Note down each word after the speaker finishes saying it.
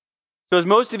So as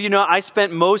most of you know, I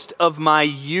spent most of my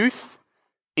youth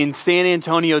in San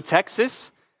Antonio,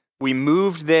 Texas. We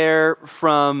moved there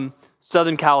from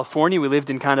Southern California. We lived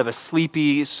in kind of a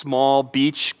sleepy, small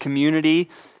beach community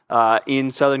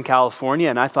in Southern California,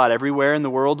 and I thought everywhere in the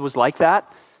world was like that.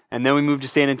 And then we moved to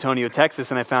San Antonio,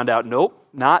 Texas, and I found out, nope,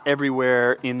 not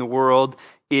everywhere in the world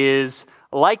is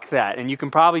like that. And you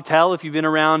can probably tell if you've been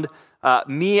around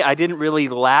me, I didn't really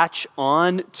latch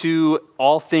on to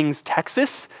all things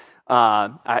Texas.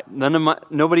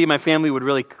 Nobody in my family would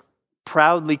really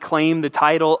proudly claim the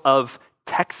title of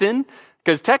Texan,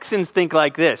 because Texans think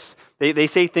like this. They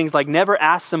say things like, never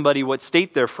ask somebody what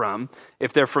state they're from.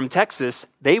 If they're from Texas,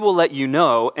 they will let you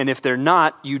know, and if they're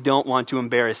not, you don't want to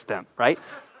embarrass them, right?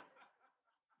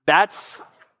 That's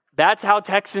how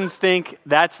Texans think.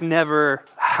 That's never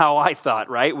how I thought,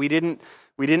 right? We didn't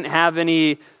have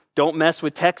any "don't mess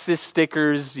with Texas"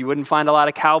 stickers. You wouldn't find a lot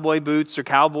of cowboy boots or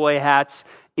cowboy hats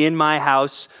in my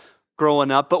house growing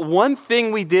up. But one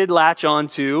thing we did latch on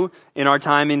to in our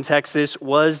time in Texas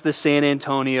was the San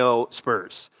Antonio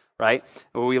Spurs, right?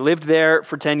 We lived there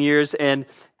for 10 years, and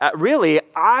really,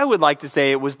 I would like to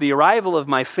say it was the arrival of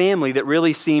my family that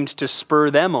really seemed to spur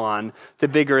them on to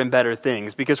bigger and better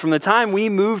things. Because from the time we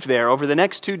moved there, over the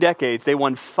next 2 decades, they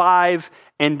won 5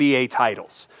 NBA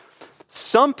titles.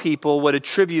 Some people would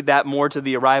attribute that more to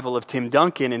the arrival of Tim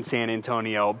Duncan in San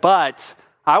Antonio, but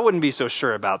I wouldn't be so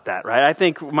sure about that, right? I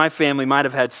think my family might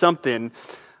have had something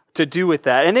to do with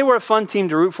that. And they were a fun team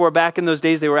to root for. Back in those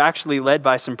days, they were actually led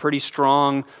by some pretty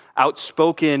strong,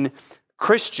 outspoken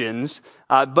Christians.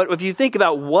 But if you think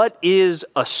about what is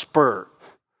a spur,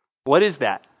 what is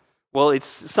that? Well, it's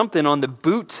something on the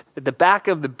boot, at the back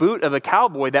of the boot of a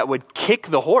cowboy that would kick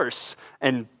the horse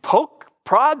and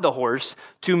prod the horse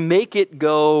to make it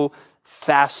go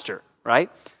faster, right?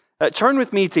 Turn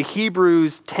with me to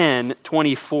Hebrews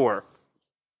 10:24.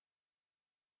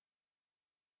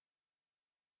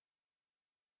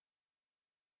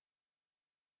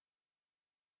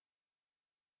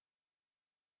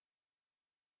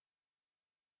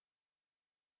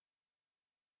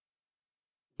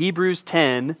 Hebrews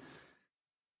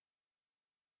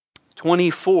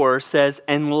 10:24 says,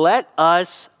 "And let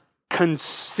us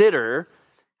consider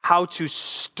how to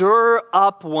stir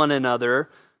up one another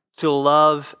to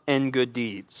love and good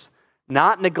deeds,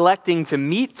 not neglecting to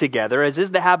meet together, as is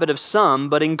the habit of some,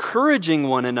 but encouraging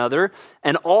one another,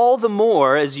 and all the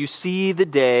more as you see the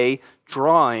day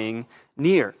drawing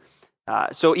near."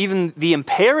 So even the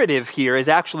imperative here is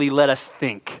actually let us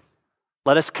think.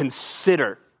 Let us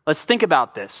consider. Let's think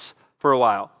about this for a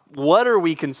while. What are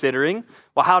we considering?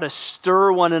 Well, how to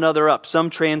stir one another up.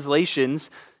 Some translations,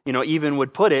 even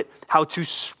would put it, how to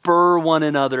spur one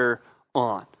another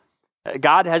on.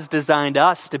 God has designed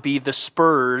us to be the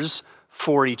spurs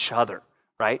for each other,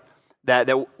 right? That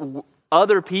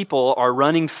other people are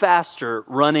running faster,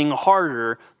 running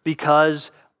harder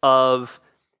because of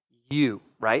you,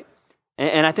 right?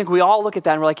 And I think we all look at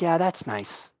that and we're like, yeah, that's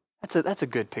nice. That's a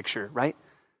good picture, right?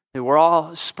 And we're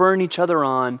all spurring each other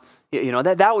on.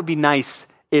 That would be nice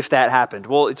if that happened.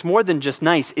 Well, it's more than just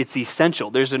nice, it's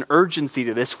essential. There's an urgency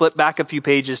to this. Flip back a few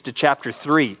pages to chapter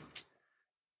 3.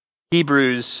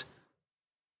 Hebrews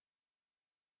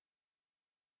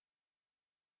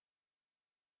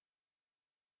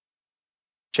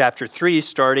chapter 3,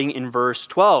 starting in verse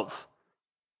 12.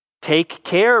 "Take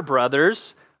care,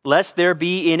 brothers, lest there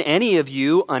be in any of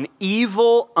you an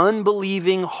evil,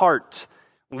 unbelieving heart,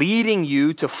 leading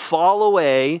you to fall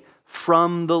away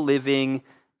from the living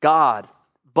God.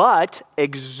 But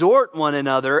exhort one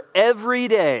another every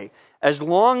day, as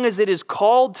long as it is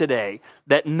called today,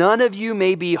 that none of you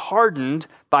may be hardened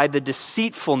by the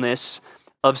deceitfulness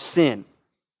of sin.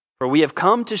 For we have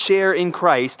come to share in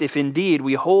Christ, if indeed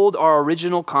we hold our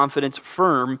original confidence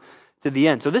firm to the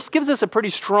end." So this gives us a pretty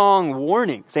strong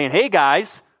warning, saying, hey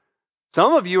guys,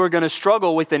 some of you are going to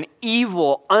struggle with an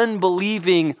evil,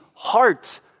 unbelieving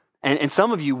heart, and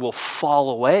some of you will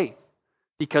fall away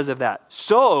because of that.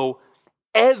 So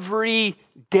every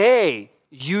day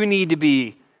you need to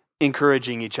be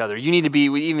encouraging each other. You need to be,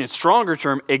 even a stronger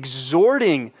term,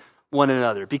 exhorting one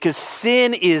another, because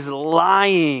sin is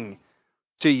lying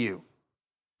to you.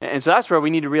 And so that's where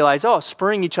we need to realize,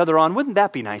 spurring each other on, wouldn't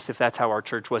that be nice if that's how our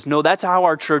church was? No, that's how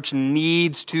our church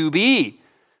needs to be,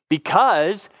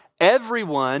 because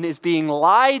everyone is being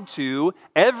lied to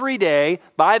every day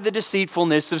by the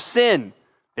deceitfulness of sin.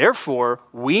 Therefore,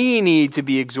 we need to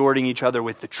be exhorting each other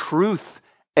with the truth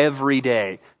every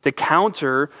day to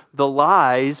counter the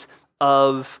lies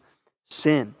of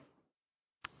sin.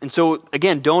 And so,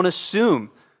 again, don't assume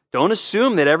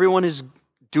that everyone is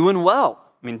doing well.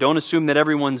 Don't assume that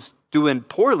everyone's doing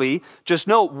poorly, just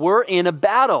know we're in a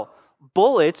battle.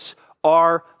 Bullets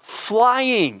are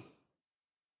flying.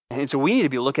 And so we need to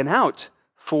be looking out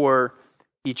for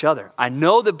each other. I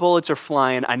know that bullets are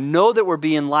flying. I know that we're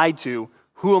being lied to.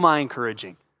 Who am I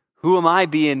encouraging? Who am I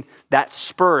being that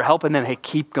spur, helping them? Hey,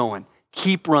 keep going,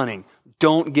 keep running,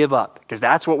 don't give up, because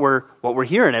that's what we're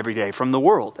hearing every day from the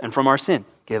world and from our sin.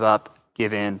 Give up,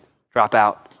 give in, drop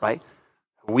out, right?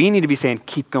 We need to be saying,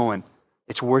 keep going.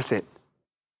 It's worth it.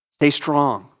 Stay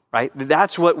strong, right?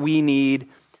 That's what we need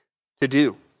to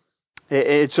do.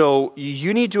 And so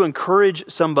you need to encourage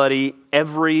somebody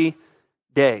every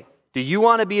day. Do you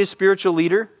want to be a spiritual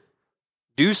leader?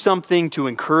 Do something to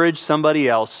encourage somebody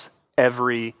else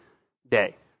every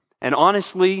day. And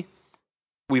honestly,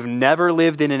 we've never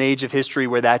lived in an age of history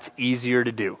where that's easier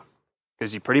to do,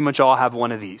 because you pretty much all have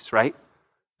one of these, right?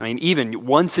 I mean, even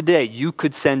once a day, you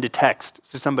could send a text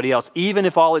to somebody else, even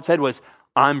if all it said was,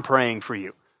 I'm praying for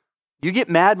you. You get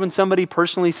mad when somebody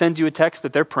personally sends you a text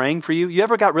that they're praying for you? You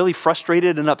ever got really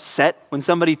frustrated and upset when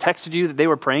somebody texted you that they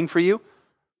were praying for you?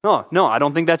 No, I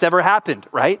don't think that's ever happened,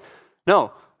 right?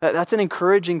 No, that's an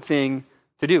encouraging thing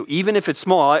to do. Even if it's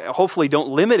small, hopefully don't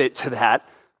limit it to that,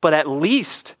 but at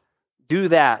least do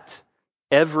that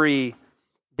every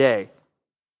day.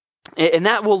 And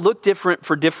that will look different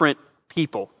for different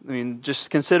people. I mean,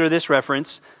 just consider this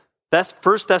reference. That's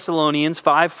 1 Thessalonians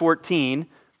 5:14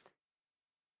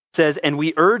 says, and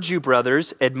we urge you,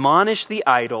 brothers, admonish the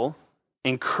idle,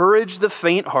 encourage the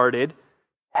faint-hearted,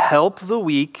 help the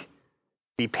weak,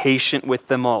 be patient with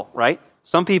them all, right?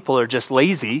 Some people are just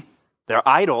lazy, they're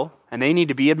idle, and they need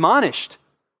to be admonished.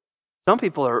 Some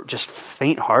people are just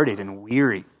faint-hearted and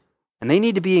weary, and they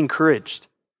need to be encouraged.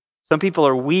 Some people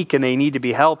are weak and they need to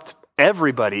be helped.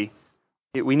 Everybody,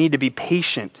 we need to be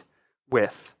patient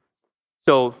with.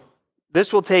 So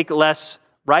this will take less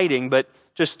writing, but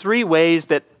just three ways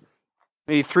that,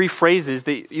 maybe three phrases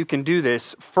that you can do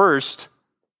this. First,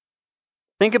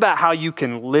 think about how you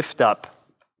can lift up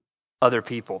other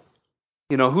people.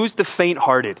 You know, who's the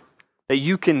faint-hearted that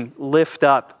you can lift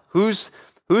up? Who's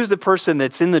the person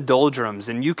that's in the doldrums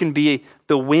and you can be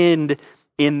the wind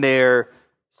in their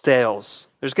sails?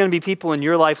 There's going to be people in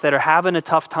your life that are having a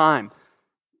tough time.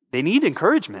 They need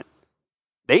encouragement.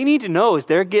 They need to know as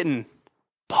they're getting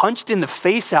punched in the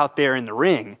face out there in the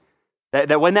ring,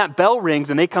 that when that bell rings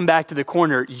and they come back to the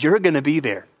corner, you're going to be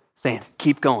there saying,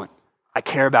 keep going. I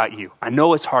care about you. I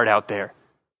know it's hard out there.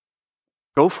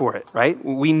 Go for it, right?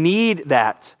 We need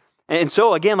that. And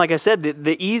so again, like I said,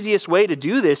 the easiest way to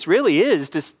do this really is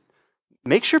just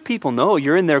make sure people know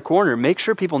you're in their corner. Make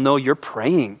sure people know you're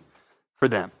praying for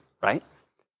them, right?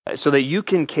 So that you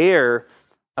can care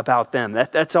about them.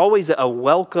 That's always a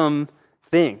welcome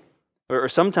thing. Or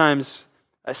sometimes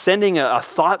sending a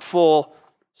thoughtful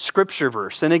scripture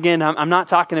verse. And again, I'm not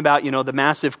talking about, the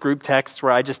massive group texts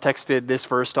where I just texted this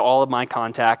verse to all of my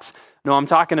contacts. No, I'm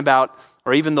talking about,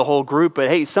 or even the whole group, but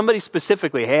hey, somebody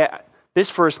specifically, hey,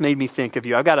 this verse made me think of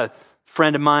you. I've got a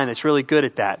friend of mine that's really good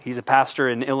at that. He's a pastor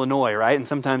in Illinois, right? And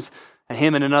sometimes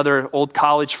him and another old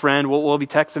college friend, we'll be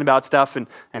texting about stuff, and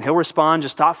he'll respond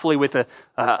just thoughtfully with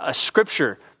a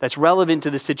scripture that's relevant to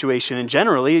the situation. And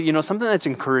generally, something that's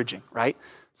encouraging, right?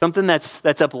 Something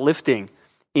that's uplifting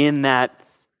in that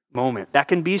moment. That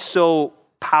can be so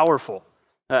powerful.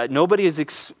 Nobody is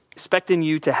expecting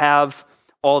you to have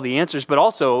all the answers, but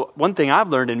also one thing I've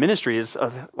learned in ministry is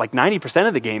like 90%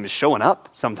 of the game is showing up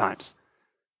sometimes.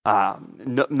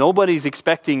 Nobody's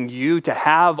expecting you to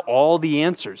have all the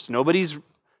answers.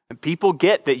 People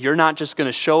get that you're not just going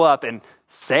to show up and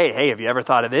say, hey, have you ever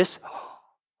thought of this?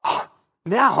 Oh,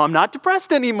 now I'm not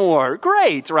depressed anymore.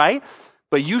 Great, right?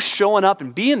 But you showing up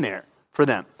and being there for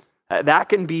them. That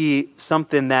can be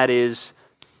something that is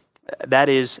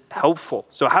helpful.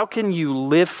 So how can you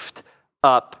lift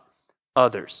up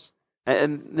others?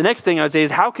 And the next thing I would say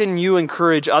is, how can you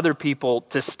encourage other people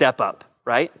to step up,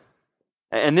 right?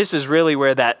 And this is really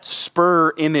where that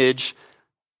spur image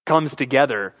comes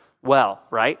together well,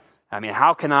 right? I mean,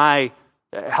 how can I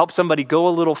help somebody go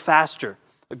a little faster,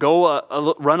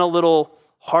 run a little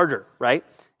harder, right?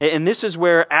 And this is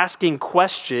where asking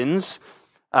questions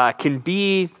can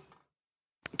be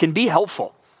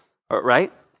helpful,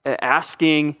 right?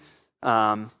 Asking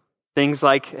things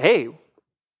like, hey, have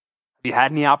you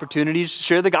had any opportunities to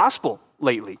share the gospel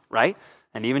lately, right?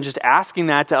 And even just asking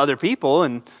that to other people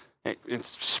and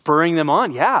spurring them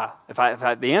on. Yeah, if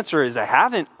the answer is I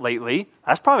haven't lately,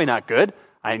 that's probably not good.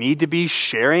 I need to be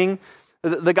sharing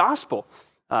the gospel.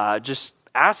 Just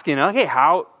asking, okay,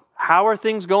 how are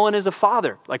things going as a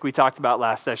father, like we talked about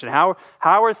last session? How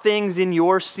are things in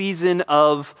your season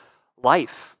of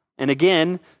life? And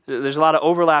again, there's a lot of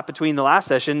overlap between the last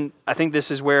session. I think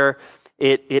this is where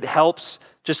it helps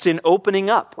just in opening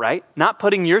up, right? Not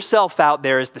putting yourself out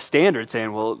there as the standard,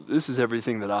 saying, well, this is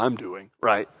everything that I'm doing,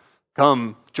 right?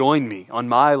 Come join me on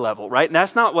my level, right? And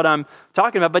that's not what I'm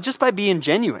talking about, but just by being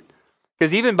genuine.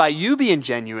 Because even by you being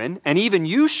genuine and even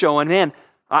you showing, man,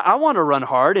 I want to run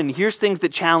hard and here's things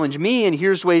that challenge me and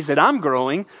here's ways that I'm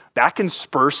growing, that can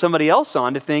spur somebody else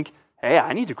on to think, hey,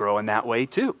 I need to grow in that way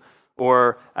too.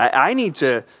 Or I need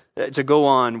to go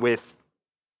on with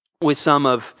some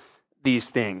of these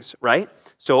things, right?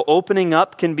 So opening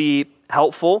up can be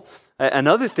helpful.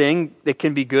 Another thing that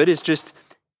can be good is just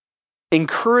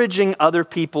encouraging other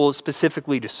people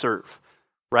specifically to serve,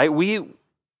 right? We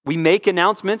make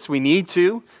announcements, we need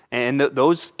to, and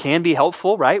those can be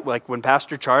helpful, right? Like when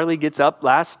Pastor Charlie gets up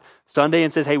last Sunday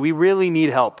and says, hey, we really need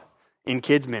help in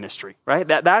kids ministry, right?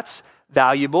 That's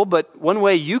valuable, but one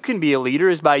way you can be a leader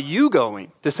is by you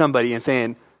going to somebody and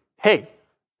saying, hey,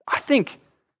 I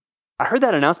heard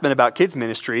that announcement about kids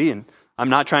ministry, and I'm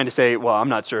not trying to say, well, I'm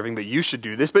not serving, but you should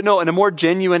do this. But no, in a more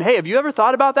genuine, hey, have you ever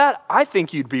thought about that? I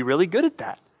think you'd be really good at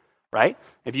that, right?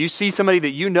 If you see somebody that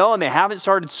you know and they haven't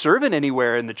started serving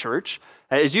anywhere in the church,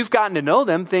 as you've gotten to know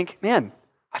them, think, man,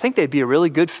 I think they'd be a really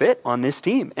good fit on this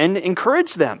team, and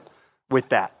encourage them with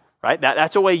that, right?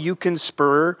 That's a way you can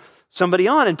spur somebody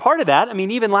on. And part of that, I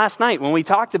mean, even last night when we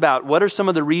talked about what are some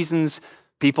of the reasons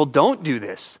people don't do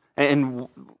this, and a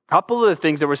couple of the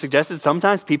things that were suggested,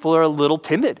 sometimes people are a little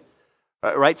timid,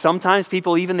 right? Sometimes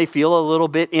people they feel a little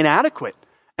bit inadequate.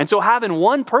 And so having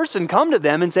one person come to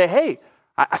them and say, hey,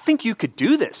 I think you could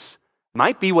do this,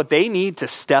 might be what they need to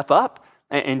step up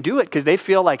and do it, because they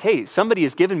feel like, hey, somebody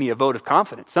has given me a vote of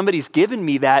confidence. Somebody's given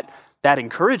me that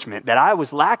encouragement that I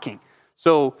was lacking.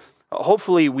 So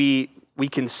hopefully we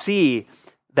can see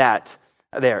that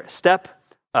there. Step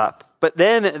up. But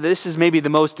then this is maybe the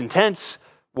most intense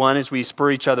one as we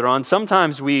spur each other on.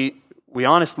 Sometimes we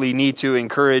honestly need to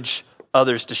encourage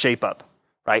others to shape up,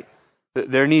 right?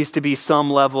 There needs to be some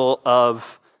level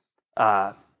of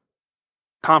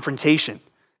confrontation,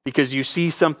 because you see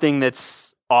something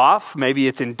that's off. Maybe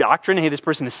it's in doctrine. Hey, this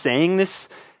person is saying this,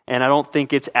 and I don't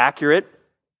think it's accurate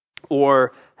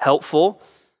or helpful.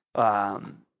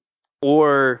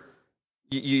 Or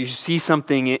you see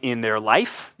something in their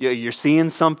life. You're seeing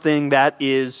something that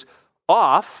is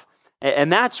off.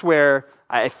 And that's where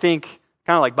I think,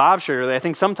 kind of like Bob shared earlier, I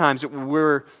think sometimes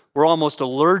we're almost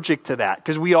allergic to that,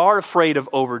 because we are afraid of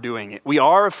overdoing it. We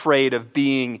are afraid of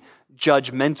being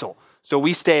judgmental. So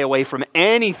we stay away from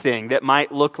anything that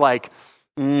might look like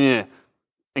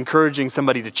encouraging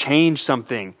somebody to change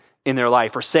something in their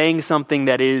life or saying something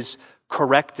that is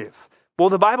corrective. Well,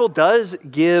 the Bible does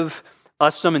give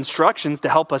us some instructions to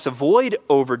help us avoid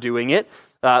overdoing it.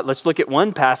 Let's look at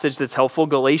one passage that's helpful,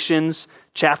 Galatians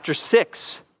chapter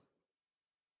 6.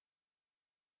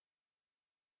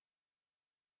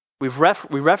 We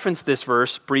referenced this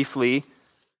verse briefly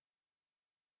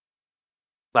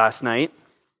last night.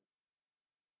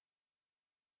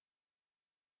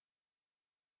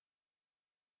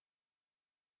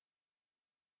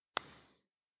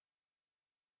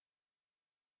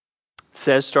 It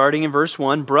says, starting in verse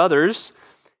 1, brothers,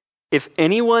 if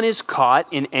anyone is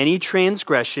caught in any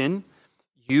transgression,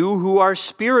 you who are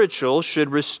spiritual should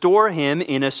restore him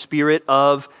in a spirit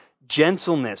of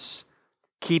gentleness.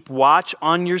 Keep watch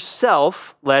on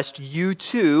yourself, lest you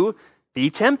too be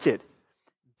tempted.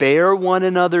 Bear one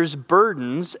another's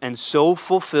burdens, and so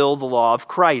fulfill the law of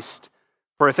Christ.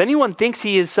 For if anyone thinks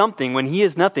he is something when he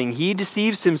is nothing, he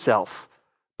deceives himself.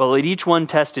 But let each one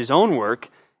test his own work,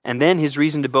 and then his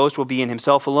reason to boast will be in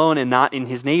himself alone and not in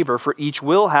his neighbor, for each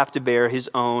will have to bear his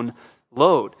own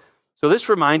load. So this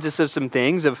reminds us of some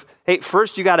things of, hey,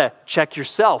 first you got to check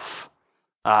yourself.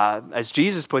 As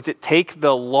Jesus puts it, take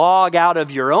the log out of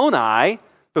your own eye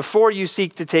before you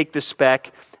seek to take the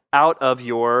speck out of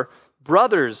your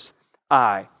brother's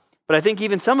eye. But I think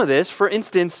even some of this, for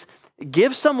instance,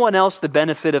 give someone else the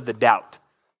benefit of the doubt.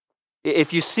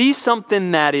 If you see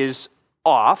something that is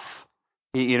off,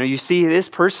 you see this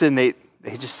person, they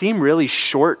just seem really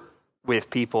short with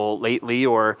people lately,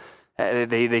 or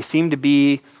they seem to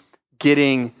be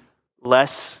getting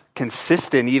less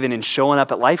consistent even in showing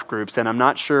up at life groups, and I'm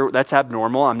not sure that's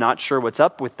abnormal. I'm not sure what's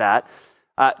up with that.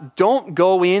 Don't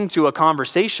go into a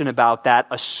conversation about that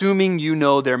assuming you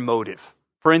know their motive.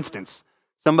 For instance,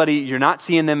 somebody, you're not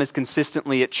seeing them as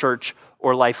consistently at church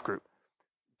or life group.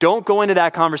 Don't go into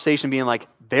that conversation being like,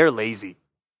 they're lazy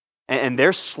and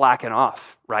they're slacking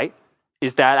off, right?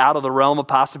 Is that out of the realm of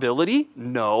possibility?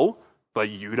 No, but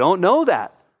you don't know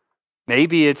that.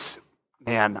 Maybe it's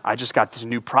man, I just got this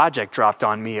new project dropped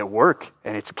on me at work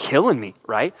and it's killing me,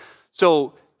 right?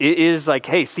 So it is like,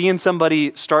 hey, seeing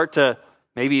somebody start to,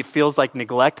 maybe it feels like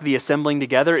neglect the assembling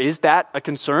together. Is that a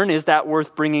concern? Is that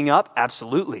worth bringing up?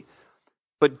 Absolutely.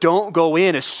 But don't go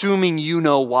in assuming you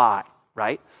know why,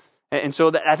 right? And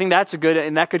so I think that's a good,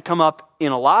 and that could come up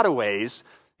in a lot of ways.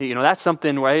 That's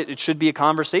something where it should be a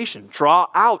conversation. Draw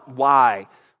out why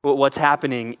what's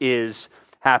happening is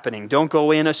happening. Don't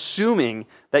go in assuming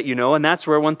that you know, and that's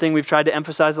where one thing we've tried to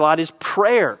emphasize a lot is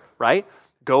prayer, right?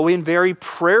 Go in very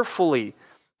prayerfully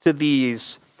to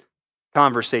these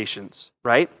conversations,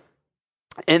 right?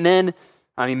 And then,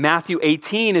 Matthew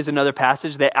 18 is another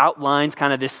passage that outlines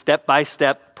kind of this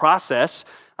step-by-step process,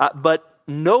 but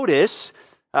notice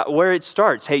where it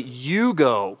starts. Hey, you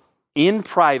go in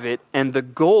private, and the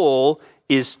goal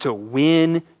is to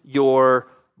win your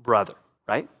brother,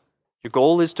 right? Your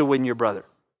goal is to win your brother.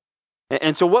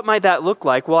 And so what might that look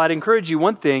like? Well, I'd encourage you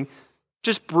one thing,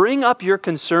 just bring up your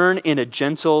concern in a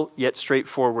gentle yet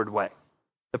straightforward way.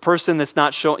 The person that's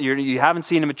not showing, you haven't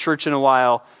seen them at church in a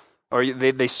while, or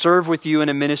they serve with you in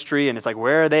a ministry, and it's like,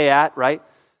 where are they at, right?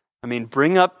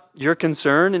 Bring up your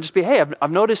concern and just be, hey,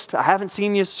 I've noticed I haven't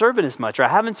seen you serving as much, or I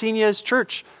haven't seen you as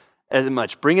church as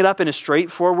much. Bring it up in a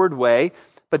straightforward way,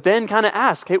 but then kind of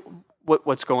ask, hey,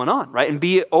 what's going on, right? And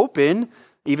be open,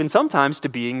 even sometimes, to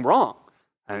being wrong.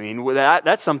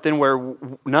 That's something where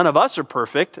none of us are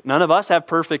perfect. None of us have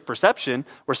perfect perception.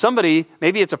 Where somebody,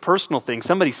 maybe it's a personal thing,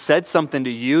 somebody said something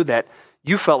to you that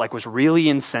you felt like was really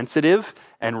insensitive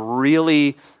and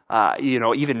really,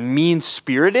 even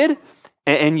mean-spirited.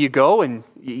 And you go and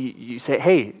you say,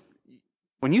 hey,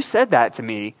 when you said that to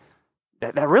me,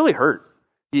 that really hurt.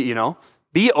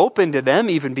 Be open to them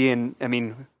even being,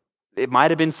 it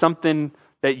might have been something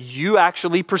that you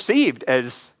actually perceived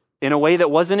as in a way that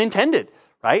wasn't intended,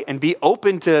 right? And be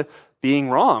open to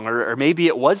being wrong. Or maybe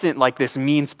it wasn't like this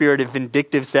mean-spirited,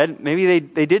 vindictive said. Maybe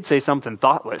they did say something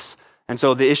thoughtless. And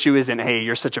so the issue isn't, hey,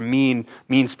 you're such a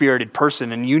mean-spirited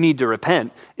person and you need to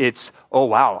repent. It's, oh,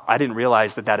 wow, I didn't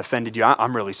realize that offended you.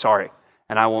 I'm really sorry.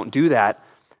 And I won't do that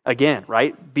again,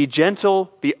 right? Be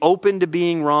gentle, be open to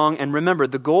being wrong. And remember,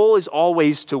 the goal is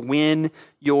always to win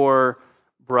your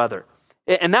brother.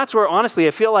 And that's where, honestly,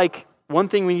 I feel like one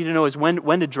thing we need to know is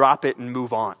when to drop it and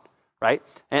move on, right?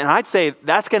 And I'd say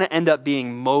that's going to end up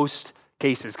being most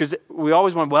cases, because we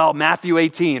always want, Matthew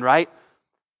 18, right?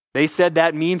 They said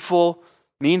that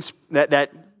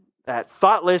that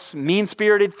thoughtless,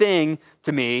 mean-spirited thing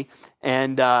to me,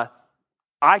 and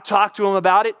I talked to them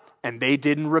about it, and they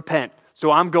didn't repent. So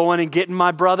I'm going and getting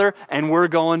my brother, and we're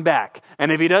going back.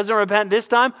 And if he doesn't repent this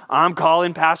time, I'm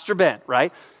calling Pastor Ben,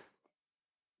 right?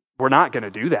 We're not going to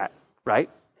do that, right?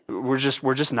 We're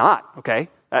just not, okay?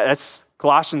 That's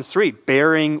Colossians 3,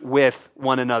 bearing with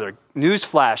one another.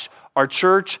 Newsflash, our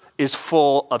church is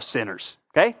full of sinners,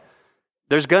 okay?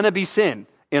 There's going to be sin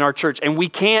in our church, and we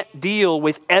can't deal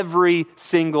with every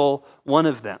single one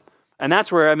of them. And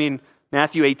that's where,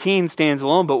 Matthew 18 stands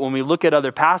alone, but when we look at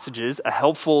other passages, a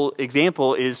helpful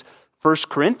example is 1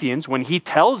 Corinthians, when he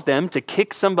tells them to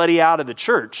kick somebody out of the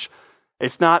church.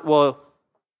 It's not,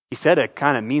 he said a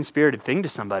kind of mean-spirited thing to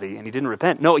somebody and he didn't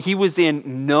repent. No, he was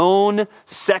in known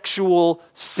sexual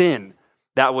sin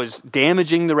that was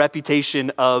damaging the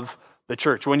reputation of the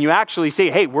church. When you actually say,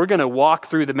 hey, we're going to walk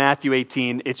through the Matthew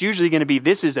 18, it's usually going to be,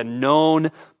 this is a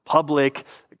known, public,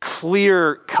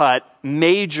 clear-cut,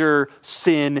 major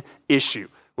sin issue,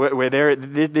 where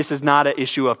this is not an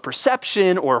issue of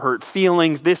perception or hurt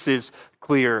feelings. This is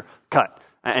clear-cut.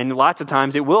 And lots of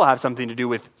times it will have something to do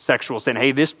with sexual sin.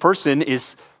 Hey, this person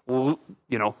is,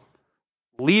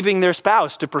 leaving their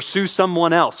spouse to pursue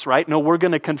someone else, right? No, we're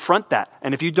going to confront that.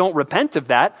 And if you don't repent of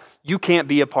that, you can't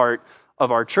be a part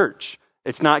of our church.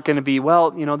 It's not going to be,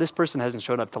 this person hasn't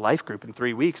showed up to life group in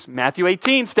 3 weeks. Matthew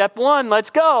 18, step 1,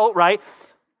 let's go, right?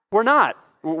 We're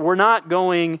not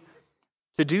going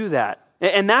to do that.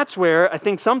 And that's where I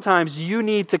think sometimes you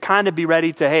need to kind of be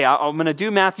ready to, hey, I'm going to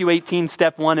do Matthew 18,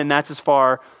 step 1, and that's as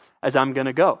far as I'm going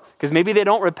to go. Because maybe they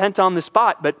don't repent on the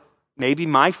spot, but maybe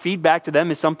my feedback to them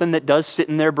is something that does sit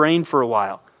in their brain for a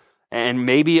while. And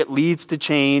maybe it leads to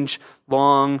change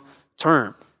long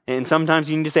term. And sometimes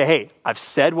you need to say, hey, I've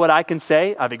said what I can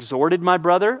say. I've exhorted my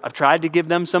brother. I've tried to give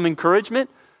them some encouragement.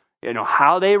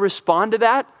 How they respond to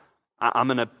that, I'm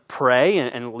going to pray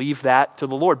and leave that to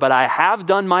the Lord. But I have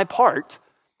done my part.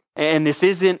 And this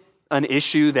isn't an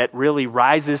issue that really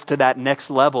rises to that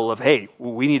next level of, hey,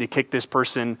 we need to kick this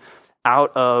person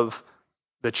out of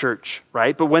the church,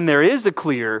 right? But when there is a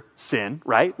clear sin,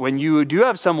 right? When you do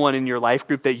have someone in your life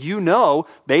group that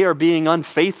they are being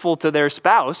unfaithful to their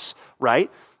spouse, right?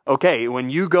 okay, when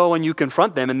you go and you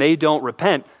confront them and they don't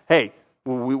repent, hey,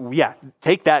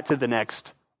 take that to the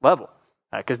next level.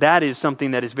 Because that is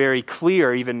something that is very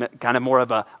clear, even kind of more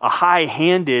of a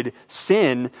high-handed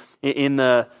sin in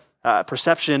the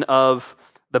perception of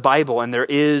the Bible, and there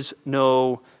is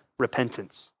no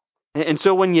repentance. And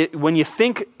so when you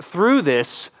think through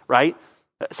this, right,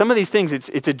 some of these things,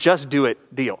 it's a just do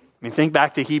it deal. I mean, think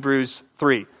back to Hebrews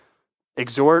 3.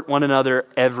 Exhort one another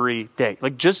every day.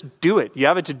 Like, just do it. You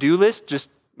have a to-do list, just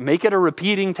make it a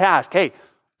repeating task. Hey,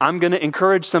 I'm going to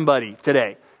encourage somebody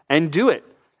today, and do it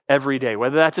every day.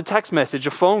 Whether that's a text message,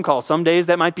 a phone call, some days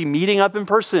that might be meeting up in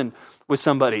person with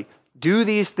somebody. Do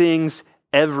these things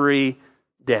every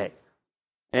day.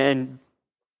 And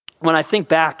when I think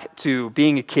back to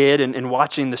being a kid and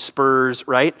watching the Spurs,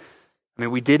 right? I mean,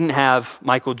 we didn't have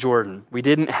Michael Jordan. We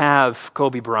didn't have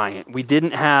Kobe Bryant. We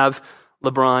didn't have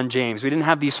LeBron James. We didn't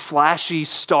have these flashy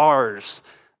stars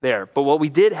there. But what we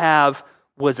did have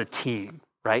was a team,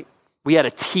 right? We had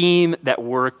a team that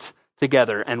worked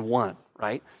together and won,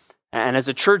 right? And as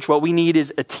a church, what we need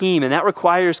is a team, and that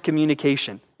requires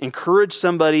communication. Encourage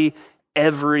somebody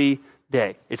every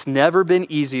day. It's never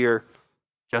been easier.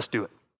 Just do it.